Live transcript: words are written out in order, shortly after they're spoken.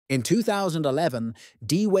In 2011,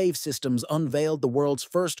 D-Wave Systems unveiled the world's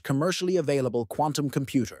first commercially available quantum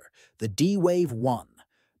computer, the D-Wave 1,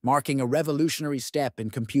 marking a revolutionary step in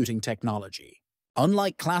computing technology.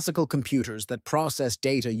 Unlike classical computers that process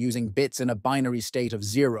data using bits in a binary state of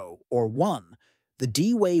 0 or 1, the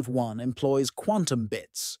D-Wave 1 employs quantum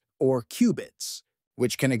bits, or qubits,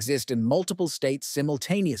 which can exist in multiple states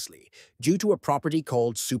simultaneously due to a property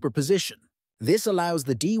called superposition. This allows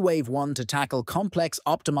the D-Wave 1 to tackle complex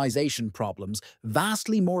optimization problems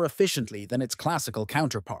vastly more efficiently than its classical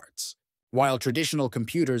counterparts. While traditional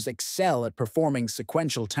computers excel at performing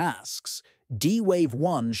sequential tasks, D-Wave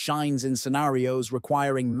 1 shines in scenarios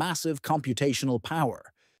requiring massive computational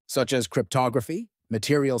power, such as cryptography,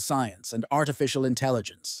 material science, and artificial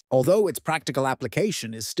intelligence. Although its practical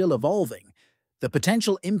application is still evolving, the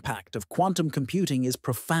potential impact of quantum computing is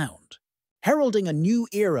profound, heralding a new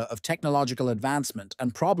era of technological advancement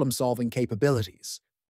and problem-solving capabilities.